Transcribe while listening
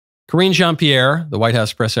Karine Jean-Pierre, the White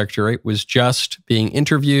House press secretary, was just being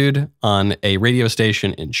interviewed on a radio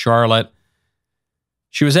station in Charlotte.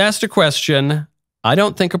 She was asked a question, I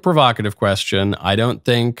don't think a provocative question. I don't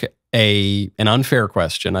think an unfair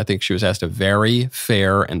question. I think she was asked a very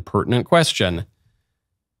fair and pertinent question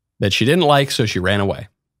that she didn't like, so she ran away.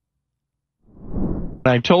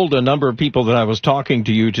 I told a number of people that I was talking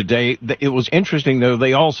to you today, it was interesting, though.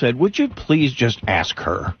 They all said, would you please just ask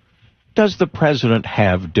her, does the president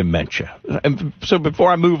have dementia? So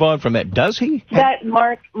before I move on from that, does he?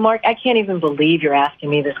 Mark, I can't even believe you're asking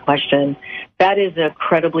me this question. That is an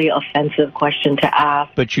incredibly offensive question to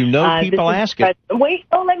ask. But you know people ask it. Wait,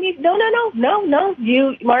 no.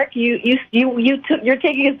 Mark, you're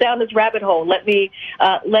taking us down this rabbit hole. Let me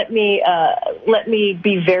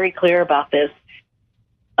be very clear about this.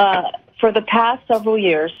 For the past several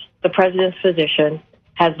years, the president's physician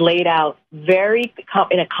has laid out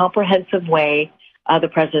in a comprehensive way the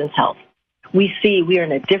president's health. We see we are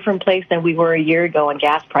in a different place than we were a year ago on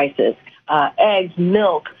gas prices, eggs,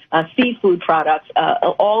 milk, seafood products,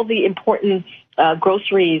 all the important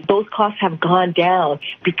groceries. Those costs have gone down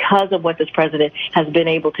because of what this president has been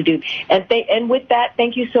able to do. And with that,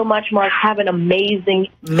 thank you so much, Mark. Have an amazing,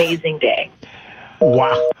 amazing day.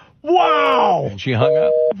 Wow. And she hung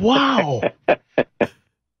up. Wow.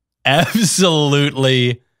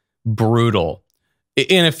 Absolutely brutal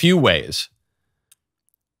in a few ways.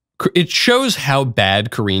 It shows how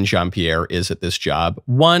bad Karine Jean-Pierre is at this job.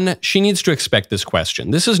 One, she needs to expect this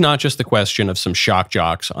question. This is not just the question of some shock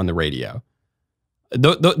jocks on the radio.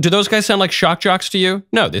 Do those guys sound like shock jocks to you?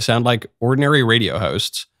 No, they sound like ordinary radio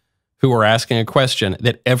hosts who are asking a question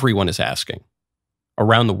that everyone is asking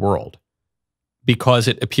around the world because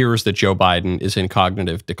it appears that Joe Biden is in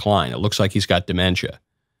cognitive decline. It looks like he's got dementia.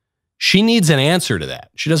 She needs an answer to that.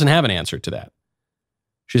 She doesn't have an answer to that.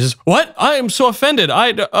 She says, what? I am so offended.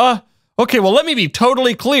 Okay, well, let me be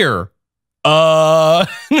totally clear.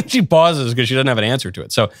 She pauses because she doesn't have an answer to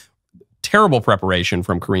it. So terrible preparation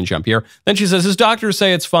from Karine Jean-Pierre. Then she says, his doctors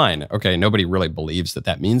say it's fine. Okay, nobody really believes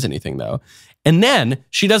that means anything, though. And then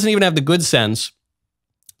she doesn't even have the good sense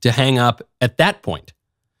to hang up at that point.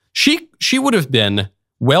 She would have been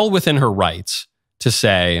well within her rights to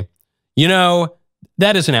say, you know,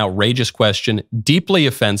 that is an outrageous question, deeply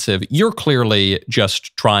offensive. You're clearly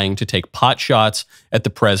just trying to take pot shots at the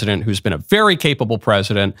president, who's been a very capable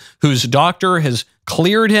president, whose doctor has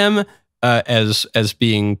cleared him as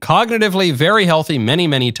being cognitively very healthy many,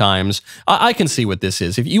 many times. I can see what this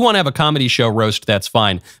is. If you want to have a comedy show roast, that's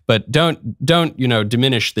fine, but don't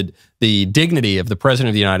diminish the dignity of the president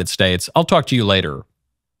of the United States. I'll talk to you later,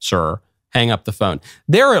 sir. Hang up the phone.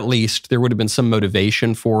 At least there would have been some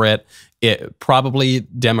motivation for it. Probably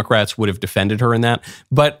Democrats would have defended her in that.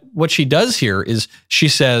 But what she does here is she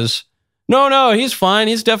says, no, he's fine.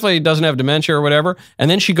 He's definitely doesn't have dementia or whatever. And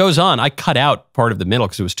then she goes on. I cut out part of the middle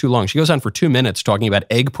because it was too long. She goes on for 2 minutes talking about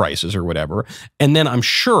egg prices or whatever. And then I'm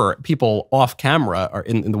sure people off camera or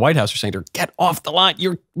in the White House are saying to her, get off the line.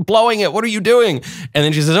 You're blowing it. What are you doing? And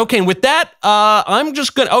then she says, okay, and with that, I'm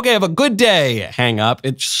just going to, okay, have a good day. Hang up.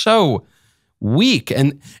 It's so weak.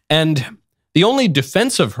 And the only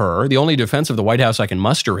defense of her, the only defense of the White House I can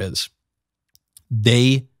muster is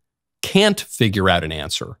they can't figure out an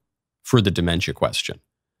answer for the dementia question.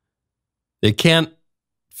 They can't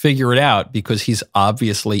figure it out because he's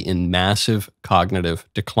obviously in massive cognitive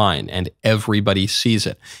decline and everybody sees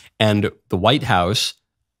it. And the White House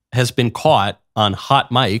has been caught on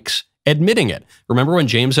hot mics admitting it. Remember when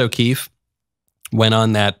James O'Keefe went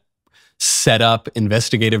on that set up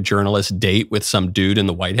investigative journalist date with some dude in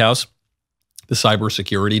the White House, the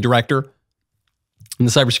cybersecurity director? And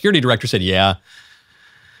the cybersecurity director said, yeah,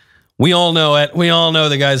 we all know it. We all know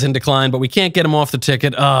the guy's in decline, but we can't get him off the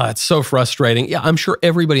ticket. It's so frustrating. Yeah, I'm sure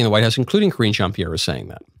everybody in the White House, including Karine Jean-Pierre, is saying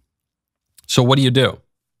that. So what do you do?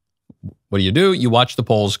 What do? You watch the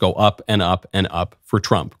polls go up and up and up for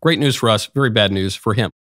Trump. Great news for us, very bad news for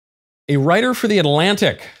him. A writer for The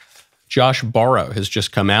Atlantic, Josh Barro, has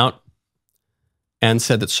just come out and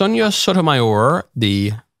said that Sonia Sotomayor,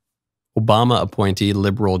 the Obama appointee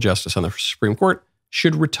liberal justice on the Supreme Court,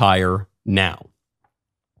 should retire now.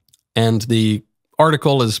 And the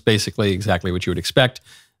article is basically exactly what you would expect.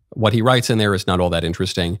 What he writes in there is not all that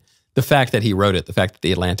interesting. The fact that he wrote it, the fact that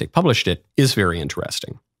The Atlantic published it, is very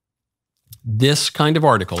interesting. This kind of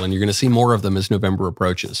article, and you're going to see more of them as November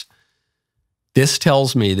approaches, this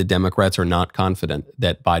tells me the Democrats are not confident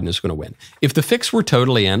that Biden is going to win. If the fix were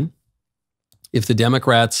totally in, if the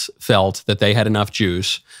Democrats felt that they had enough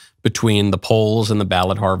juice between the polls and the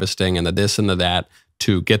ballot harvesting and the this and the that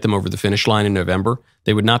to get them over the finish line in November,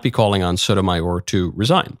 they would not be calling on Sotomayor to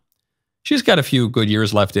resign. she's got a few good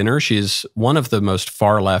years left in her. She's one of the most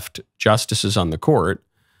far-left justices on the court.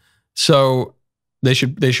 So they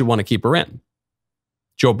should want to keep her in.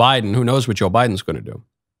 Joe Biden, who knows what Joe Biden's going to do?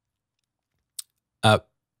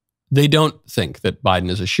 They don't think that Biden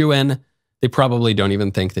is a shoo-in. They probably don't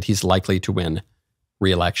even think that he's likely to win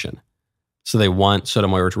re-election. So they want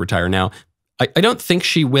Sotomayor to retire now. I don't think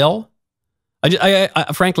she will.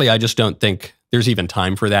 Frankly, I just don't think there's even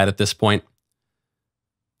time for that at this point.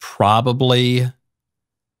 Probably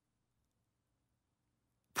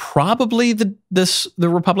the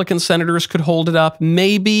Republican senators could hold it up.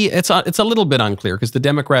 Maybe it's a little bit unclear because the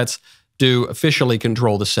Democrats do officially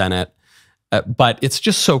control the Senate, but it's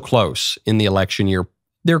just so close in the election year.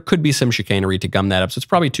 There could be some chicanery to gum that up, so it's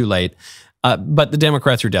probably too late. But the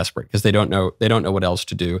Democrats are desperate because they don't know what else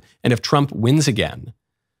to do. And if Trump wins again,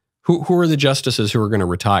 who are the justices who are going to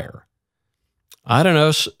retire? I don't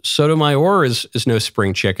know. Sotomayor is no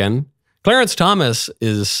spring chicken. Clarence Thomas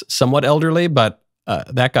is somewhat elderly, but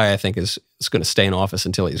that guy I think is going to stay in office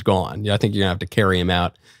until he's gone. I think you're going to have to carry him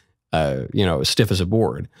out, as stiff as a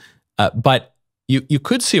board. But you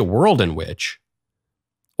could see a world in which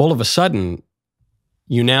all of a sudden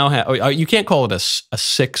you now have, you can't call it a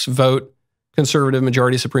 6-vote conservative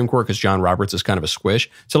majority Supreme Court because John Roberts is kind of a squish.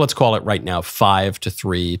 So let's call it right now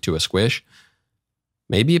 5-3 to a squish.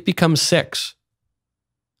 Maybe it becomes 6.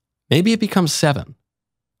 Maybe it becomes 7.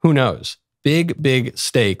 Who knows? Big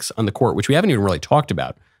stakes on the court, which we haven't even really talked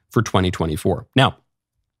about for 2024. Now,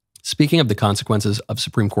 speaking of the consequences of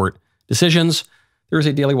Supreme Court decisions, there is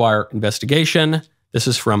a Daily Wire investigation. This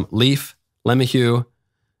is from Leif Lemahue.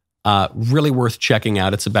 Really worth checking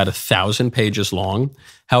out. It's about 1,000 pages long.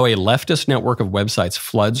 How a leftist network of websites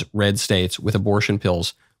floods red states with abortion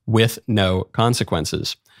pills with no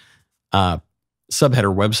consequences.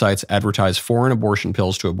 Subheader: websites advertise foreign abortion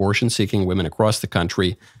pills to abortion-seeking women across the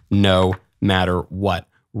country, no matter what.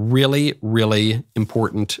 Really, really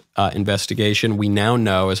important investigation. We now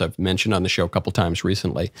know, as I've mentioned on the show a couple times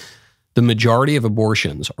recently, the majority of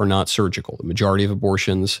abortions are not surgical. The majority of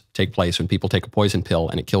abortions take place when people take a poison pill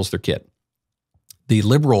and it kills their kid. The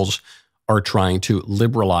liberals are trying to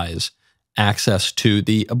liberalize access to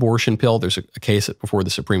the abortion pill. There's a case before the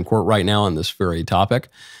Supreme Court right now on this very topic.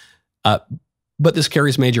 But this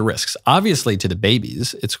carries major risks. Obviously, to the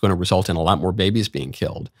babies, it's going to result in a lot more babies being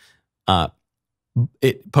killed.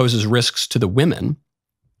 It poses risks to the women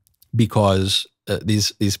because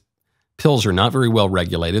these pills are not very well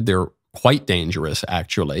regulated. They're quite dangerous,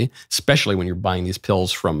 actually, especially when you're buying these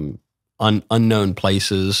pills from unknown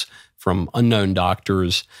places, from unknown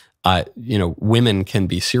doctors. Women can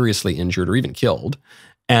be seriously injured or even killed.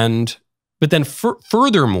 But then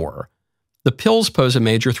furthermore, the pills pose a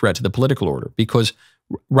major threat to the political order because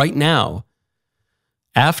right now,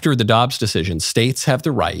 after the Dobbs decision, states have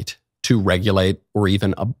the right to regulate or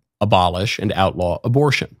even abolish and outlaw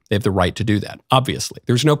abortion. They have the right to do that, obviously.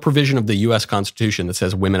 There's no provision of the U.S. Constitution that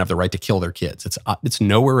says women have the right to kill their kids. It's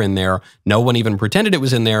nowhere in there. No one even pretended it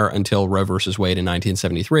was in there until Roe versus Wade in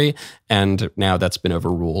 1973, and now that's been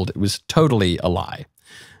overruled. It was totally a lie.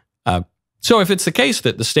 So if it's the case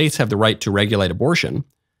that the states have the right to regulate abortion,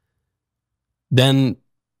 then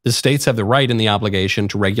the states have the right and the obligation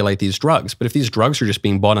to regulate these drugs. But if these drugs are just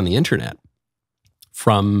being bought on the internet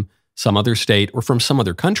from some other state or from some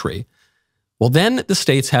other country, well, then the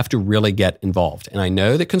states have to really get involved. And I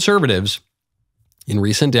know that conservatives in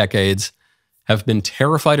recent decades have been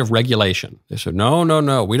terrified of regulation. They said, no,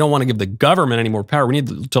 we don't want to give the government any more power. We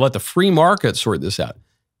need to let the free market sort this out.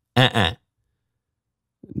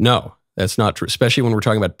 No, that's not true, especially when we're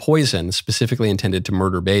talking about poison specifically intended to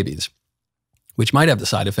murder babies, which might have the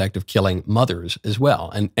side effect of killing mothers as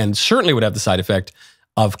well, and certainly would have the side effect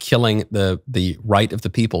of killing the right of the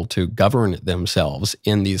people to govern themselves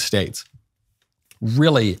in these states.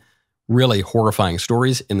 Really, really horrifying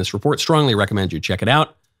stories in this report. Strongly recommend you check it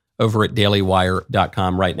out over at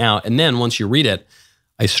dailywire.com right now. And then once you read it,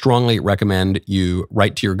 I strongly recommend you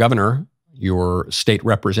write to your governor, your state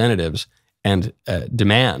representatives, and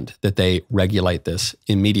demand that they regulate this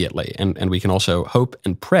immediately. And we can also hope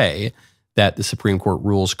and pray that the Supreme Court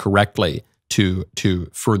rules correctly to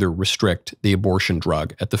further restrict the abortion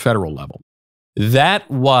drug at the federal level.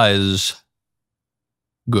 That was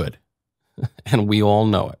good. And we all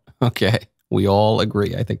know it. Okay. We all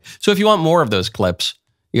agree, I think. So if you want more of those clips,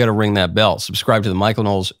 you got to ring that bell. Subscribe to the Michael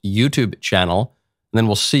Knowles YouTube channel, and then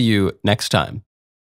we'll see you next time.